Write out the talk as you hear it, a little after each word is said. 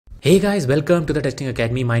Hey guys, welcome to the Testing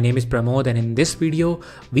Academy. My name is Pramod, and in this video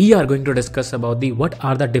we are going to discuss about what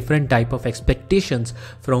are the different type of expectations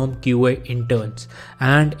from QA interns,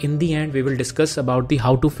 and in the end we will discuss about the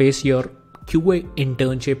how to face your QA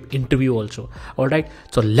internship interview also. All right,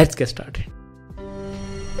 so let's get started.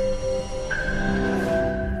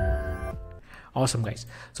 Awesome guys,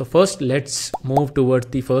 so first let's move towards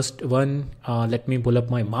the first one. Let me pull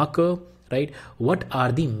up my marker. Right, what are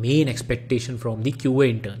the main expectation from the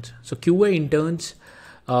QA interns? So QA interns,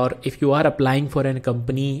 or if you are applying for a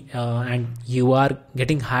company and you are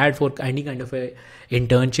getting hired for any kind of a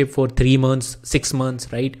internship for 3 months, 6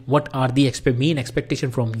 months, right? What are the main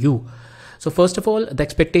expectation from you? So first of all, the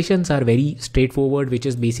expectations are very straightforward, which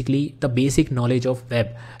is basically the basic knowledge of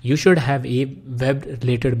web. You should have a web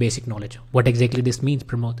related basic knowledge. What exactly this means,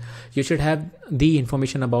 Pramod? You should have the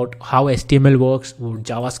information about how HTML works, or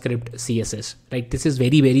JavaScript, CSS, right? This is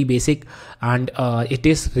very, very basic, and it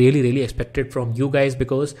is really expected from you guys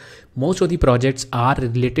because most of the projects are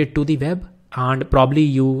related to the web. And probably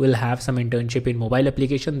you will have some internship in mobile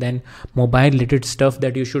application, then mobile related stuff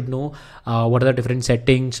that you should know. What are the different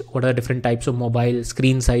settings, what are different types of mobile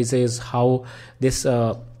screen sizes, how this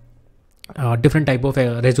different type of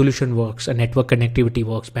resolution works, network connectivity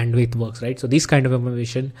works, bandwidth works, right? So this kind of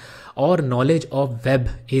information or knowledge of web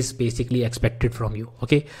is basically expected from you.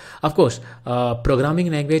 Okay, of course,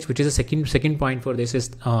 programming language, which is a second point for this,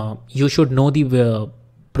 is you should know the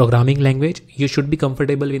programming language. You should be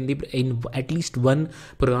comfortable in at least one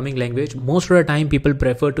programming language. Most of the time people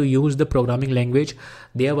prefer to use the programming language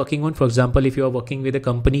they are working on. For example, if you are working with a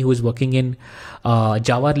company who is working in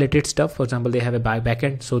Java related stuff, for example, they have a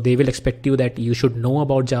backend, so they will expect you that you should know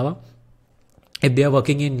about Java. If they are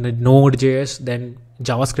working in Node.js, then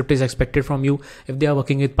JavaScript is expected from you. If they are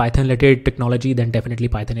working with Python related technology, then definitely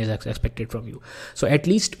Python is expected from you. So at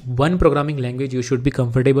least one programming language you should be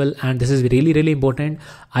comfortable, and this is really important.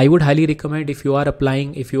 I would highly recommend, if you are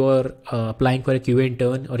applying for a QA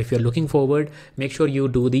intern, or if you're looking forward, make sure you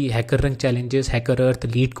do the HackerRank challenges,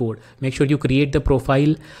 HackerEarth, Lead Code. Make sure you create the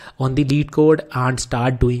profile on the Lead Code and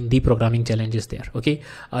start doing the programming challenges there. Okay,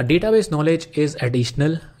 database knowledge is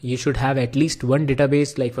additional. You should have at least one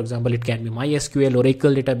database, like for example, it can be MySQL,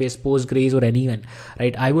 Oracle database, Postgres, or anyone,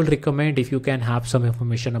 right? I will recommend if you can have some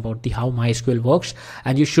information about how MySQL works,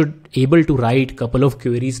 and you should able to write couple of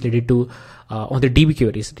queries related to on the DB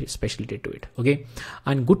queries especially related to it. Okay,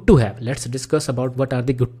 and good to have. Let's discuss about what are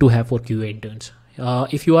the good to have for QA interns.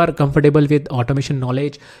 If you are comfortable with automation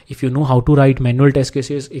knowledge, if you know how to write manual test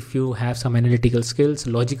cases, if you have some analytical skills,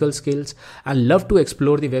 logical skills, and love to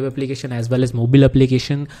explore the web application as well as mobile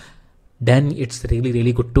application, then it's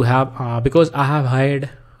really good to have, because I have hired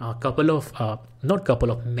many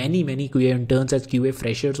QA interns as QA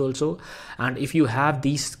freshers also. And if you have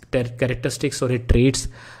these characteristics or traits,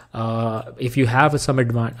 if you have some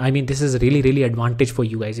this is really advantage for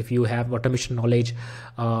you guys. If you have automation knowledge,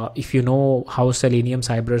 if you know how Selenium,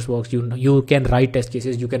 Cypress works, you can write test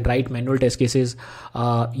cases, you can write manual test cases,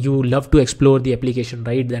 you love to explore the application,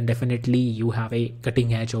 right? Then definitely you have a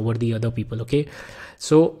cutting edge over the other people. Okay,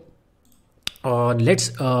 so let's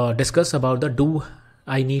discuss about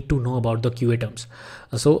I need to know about the QA terms.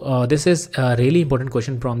 So this is a really important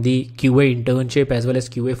question from the QA internship as well as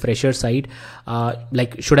QA fresher side.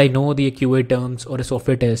 Like, should I know the QA terms or a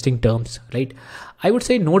software testing terms, right? I would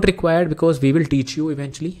say not required, because we will teach you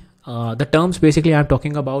eventually. The terms basically I'm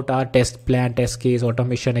talking about are test plan, test case,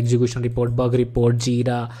 automation, execution report, bug report,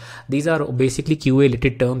 Jira. These are basically QA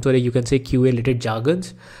related terms, or you can say QA related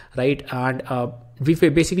jargons, right? And we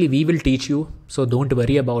will teach you, so don't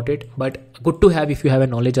worry about it. But good to have if you have a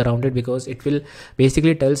knowledge around it, because it will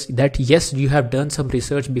basically tells that yes, you have done some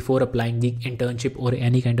research before applying the internship or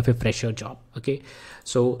any kind of a fresher job. Okay,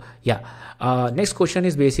 so yeah, next question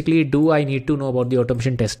is basically, do I need to know about the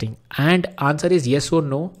automation testing? And answer is yes or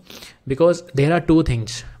no, because there are two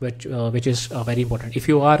things which is very important. If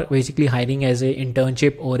you are basically hiring as a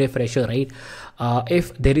internship or a fresher, right?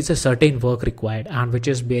 If there is a certain work required, and which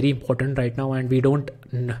is very important right now, and we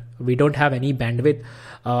don't have any bandwidth,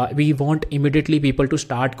 we want immediately people to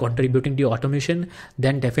start contributing to automation,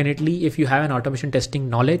 then definitely if you have an automation testing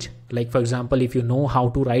knowledge, like for example, if you know how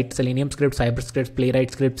to write Selenium scripts, Cypress scripts, Playwright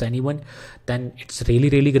scripts, anyone, then it's really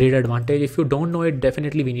great advantage. If you don't know it,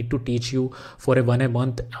 definitely we need to teach you for a 1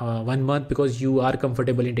 month, because you are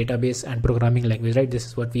comfortable in database and programming language, right? This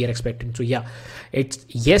is what we are expecting. So yeah, it's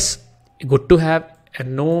yes, good to have,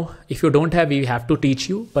 and no, if you don't have, we have to teach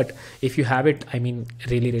you. But if you have it,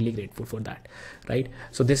 really grateful for that, right?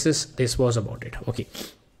 So this was about it. Okay,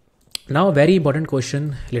 now a very important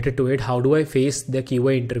question related to it: how do I face the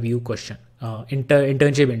QA interview question,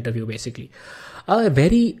 internship interview basically?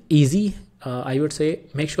 Very easy. I would say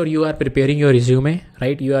make sure you are preparing your resume,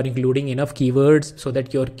 right? You are including enough keywords so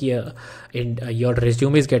that your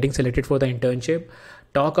resume is getting selected for the internship.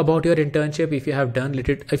 Talk about your internship. If you have done the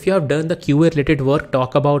QA related work,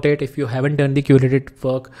 talk about it. If you haven't done the QA related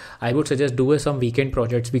work, I would suggest do some weekend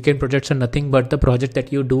projects. Weekend projects are nothing but the project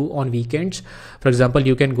that you do on weekends. For example,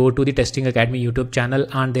 you can go to the Testing Academy YouTube channel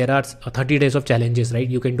and there are 30 days of challenges, right?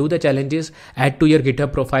 You can do the challenges, add to your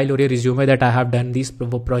GitHub profile or your resume that I have done these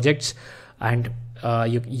projects, and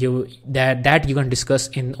that you can discuss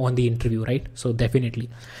on the interview, right? So definitely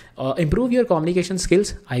improve your communication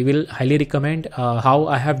skills. I will highly recommend. How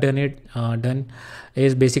I have done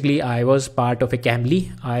is basically I was part of a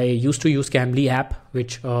Cambly. I used to use Cambly app,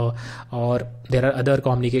 which or there are other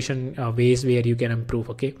communication ways where you can improve.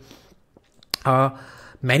 Okay.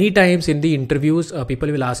 Many times in the interviews,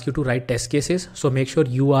 people will ask you to write test cases. So make sure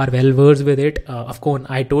you are well versed with it. Of course,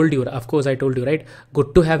 I told you, right?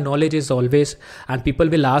 Good to have knowledge is always, and people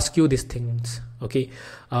will ask you these things. Okay.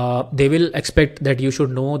 They will expect that you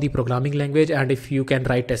should know the programming language and if you can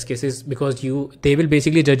write test cases, because they will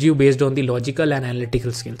basically judge you based on the logical and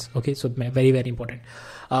analytical skills. Okay. So very, very important.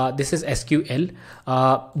 This is SQL.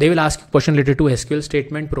 They will ask you question related to SQL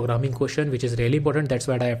statement programming question, which is really important. That's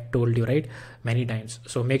what I have told you, right? Many times.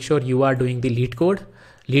 So make sure you are doing the lead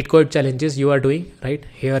code challenges you are doing, right?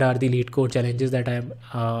 Here are the lead code challenges that I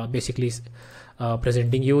am basically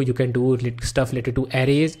presenting you. You can do stuff related to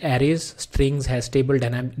arrays, strings, hash table,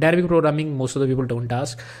 dynamic programming. Most of the people don't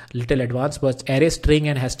ask, little advanced, but array, string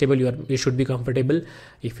and hash table, you should be comfortable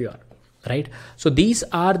if you are, right? So these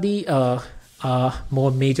are the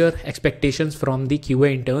more major expectations from the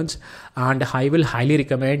QA interns, and I will highly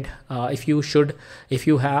recommend if you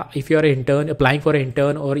are an intern applying for an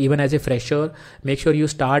intern or even as a fresher, make sure you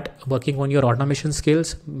start working on your automation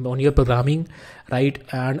skills, on your programming, right,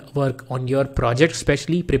 and work on your project.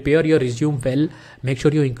 Especially prepare your resume well, make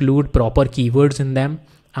sure you include proper keywords in them,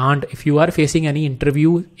 and if you are facing any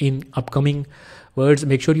interview in upcoming words,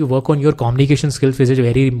 make sure you work on your communication skills, which is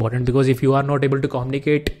very important, because if you are not able to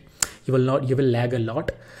communicate, you will lag a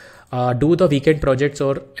lot. Do the weekend projects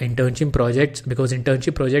or internship projects, because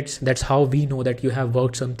internship projects, that's how we know that you have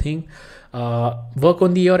worked something. Work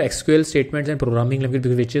on your SQL statements and programming language,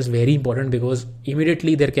 which is very important, because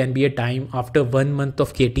immediately there can be a time after 1 month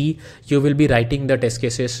of KT, you will be writing the test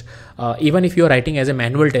cases. Even if you are writing as a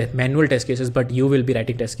manual test cases, but you will be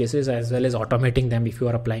writing test cases as well as automating them if you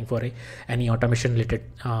are applying for any automation related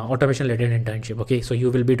internship. Okay, so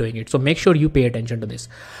you will be doing it. So make sure you pay attention to this.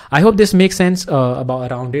 I hope this makes sense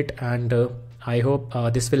around it, and I hope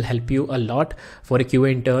this will help you a lot for a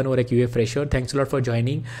QA intern or a QA fresher. Thanks a lot for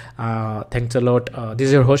joining. Thanks a lot. This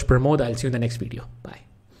is your host Pramod. I'll see you in the next video. Bye.